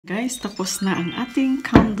Guys, tapos na ang ating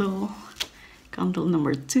candle. Candle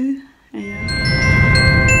number 2. Ayan.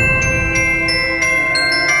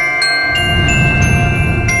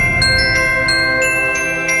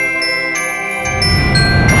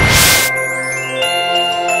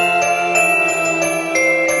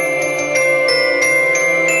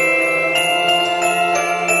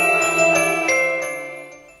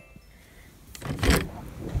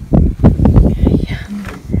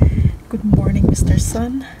 Good morning, Mr.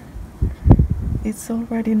 Sun. It's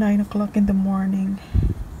already 9 o'clock in the morning.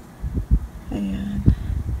 Ayan.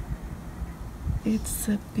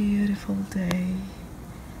 It's a beautiful day.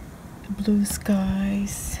 Blue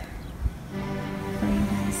skies. Very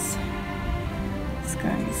nice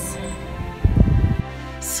skies.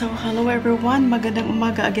 So, hello everyone. Magandang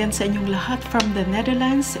umaga again sa inyong lahat from the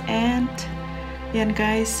Netherlands. And, yan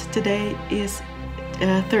guys, today is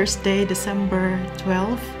Thursday, December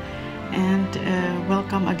 12th. And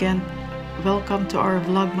welcome to our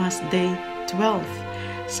Vlogmas day 12.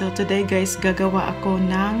 So today guys, gagawa ako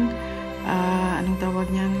ng anong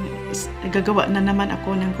tawag niyan, gagawa na naman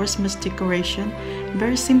ako ng Christmas decoration.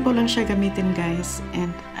 Very simple lang siya gamitin guys,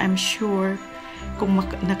 and I'm sure kung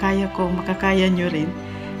nakaya ko, makakaya nyo rin.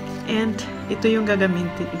 And ito yung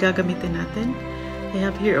gagamitin natin. I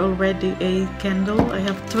have here already a candle. I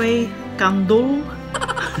have 2 candle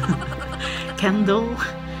candle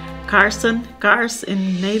cars in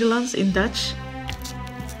Netherlands, in Dutch.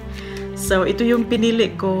 So, ito yung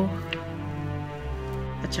pinili ko.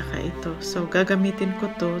 At saka ito. So, gagamitin ko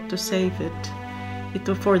to save it.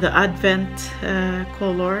 Ito for the Advent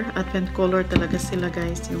color. Advent color talaga sila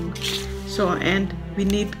guys. So, and we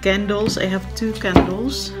need candles. I have 2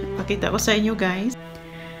 candles. Pakita ko sa inyo guys.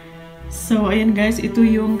 So, ayan guys. Ito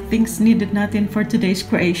yung things needed natin for today's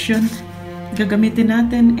creation. Gagamitin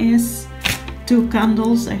natin is 2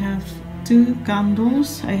 candles. I have 2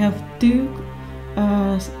 candles. I have 2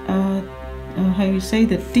 how you say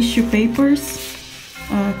that, tissue papers,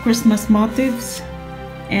 Christmas motifs,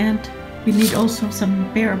 and we need also some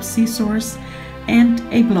pair of scissors and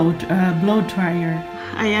a blow dryer.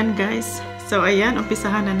 Ayan guys. So ayan,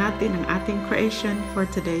 umpisahan na natin ang ating creation for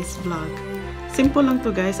today's vlog. Simple lang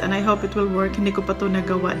to guys, and I hope it will work. Hindi ko pa to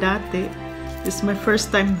nagawa dati. This is my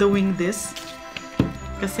first time doing this.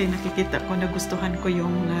 Kasi nakikita ko, nagustuhan ko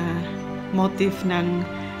yung motif ng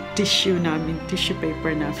tissue namin, tissue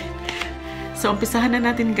paper namin. So, umpisahan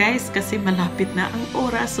na natin guys kasi malapit na ang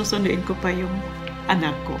oras. Susunduin ko pa yung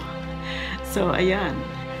anak ko. So, ayan.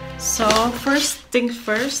 So, first things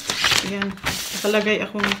first. Ayan. Napalagay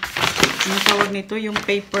akong, ang tawag nito, yung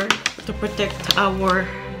paper to protect our,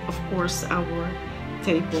 of course, our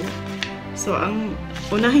table. So, ang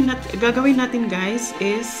gagawin natin guys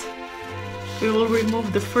is we will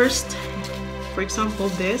remove the first, for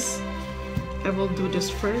example, this. I will do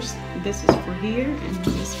this first. This is for here and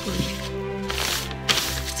this for here.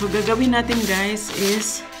 So, gagawin natin guys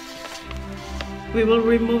is we will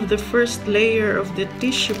remove the first layer of the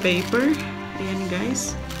tissue paper. Ayan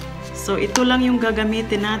guys. So, ito lang yung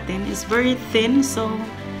gagamitin natin. It's very thin, so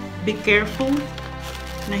be careful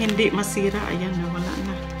na hindi masira. Ayan, nawala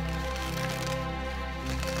na.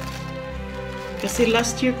 Kasi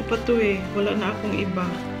last year ko pa to eh. Wala na akong iba.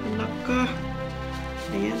 Wala ka.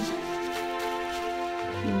 Ayan.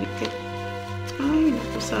 Lumikit. Ay,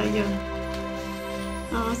 naku, sayang.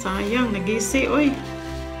 Ah, sayang. Nagisi, oy.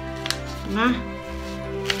 Na,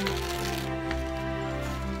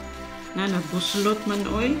 nabuslot man,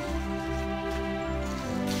 oy.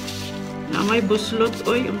 Na may buslot,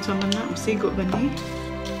 oy. Unsa man na. Masigo ba ni?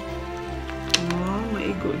 Oh,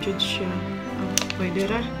 maigo jud siya. Oh, pwede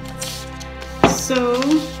ra. So,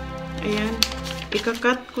 ayan,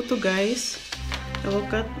 ika-cut ko to guys. I will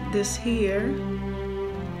cut this here.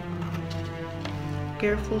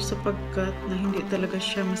 Careful sa pag-cut na hindi talaga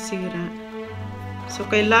siya masira. So,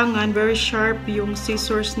 kailangan very sharp yung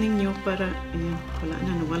scissors ninyo para, ayan,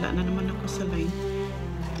 wala na naman ako sa line.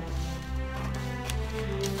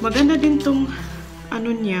 Maganda din tong, ano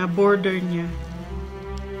niya, border niya.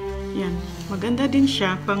 Yan, maganda din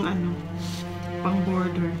siya pang ano, pang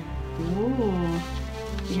border. Oh,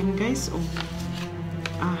 yan guys, oh.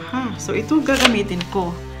 Aha, so ito gagamitin ko.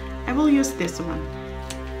 I will use this one.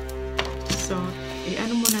 So,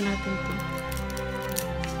 ano muna natin to.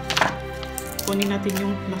 Kunin natin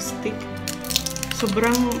yung plastic.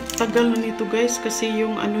 Sobrang tagal na nito guys kasi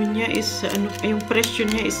yung ano niya is, yung presyo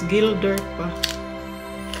niya is gilder pa.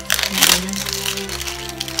 Ayan.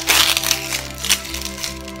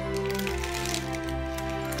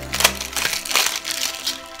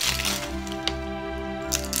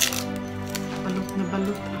 Balot na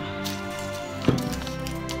balot.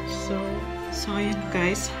 So ayan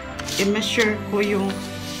guys. i-measure ko yung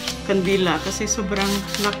kandila kasi sobrang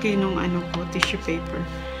laki nung ano ko, tissue paper.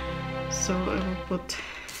 So, I will put...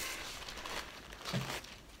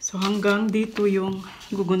 So, hanggang dito yung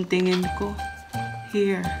guguntingin ko.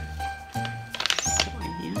 Here. So,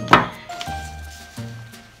 ayan.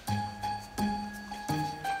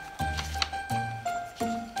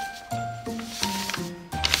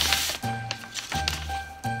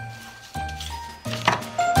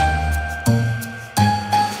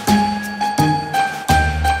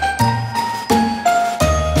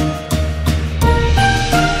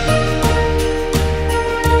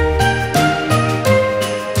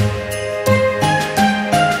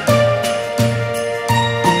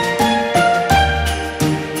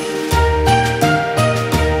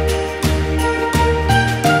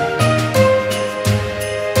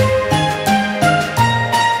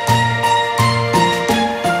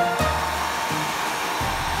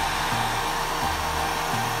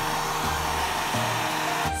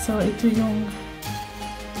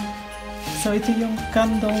 So ito yung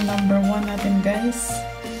candle number 1 natin, guys.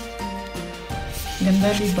 Ganda,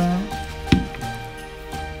 diba?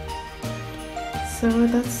 So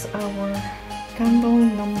that's our candle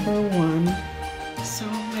number 1. So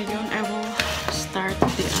ngayon I will start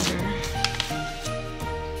the other.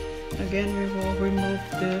 Again, we will remove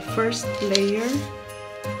the first layer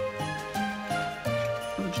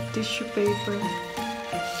of the tissue paper.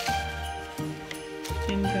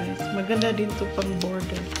 And guys, maganda din to pang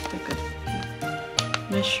border. Teka,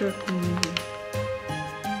 measure ko muna.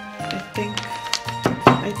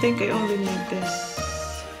 I think I only need this.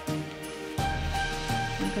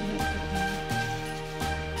 Maganda to.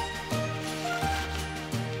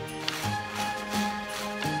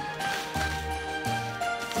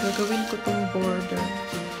 Gagawin ko tong border.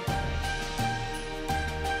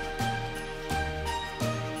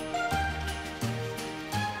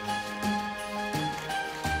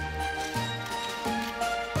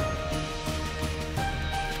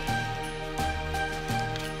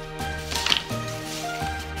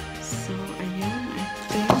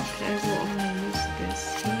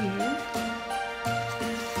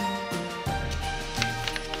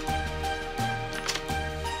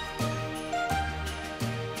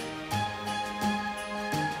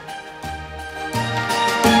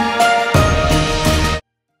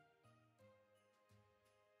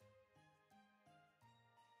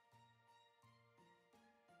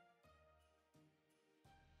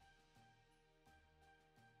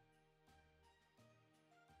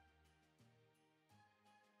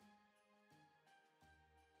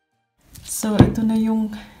 So, ito na yung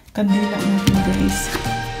kandila natin, guys.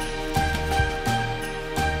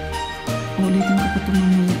 Ulitin ko pa ito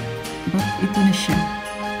mamaya. But, ito na siya.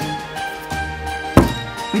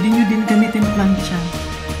 Pwede nyo din gamitin plancha.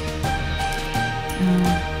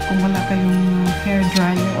 Kung wala kayong hair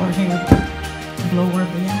dryer or hair blower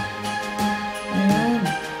ba yan. Ayan.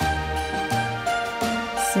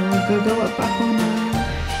 So, gagawa pa ako ng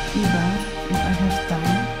iba if I have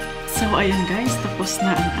time. So, ayan guys, tapos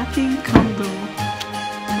na ang ating candle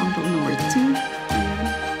number 2. Ayan.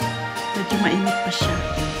 Medyo mainit pa siya.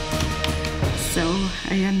 So,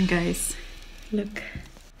 ayan guys. Look.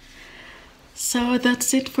 So, that's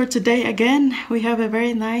it for today. Again, we have a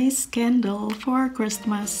very nice candle for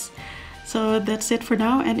Christmas. So, that's it for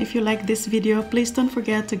now. And if you like this video, please don't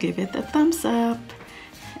forget to give it a thumbs up.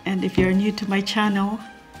 And if you're new to my channel,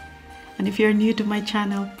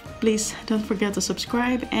 please don't forget to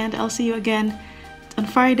subscribe, and I'll see you again on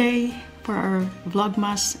Friday for our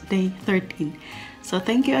Vlogmas day 13. So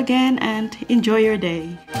thank you again and enjoy your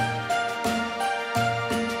day.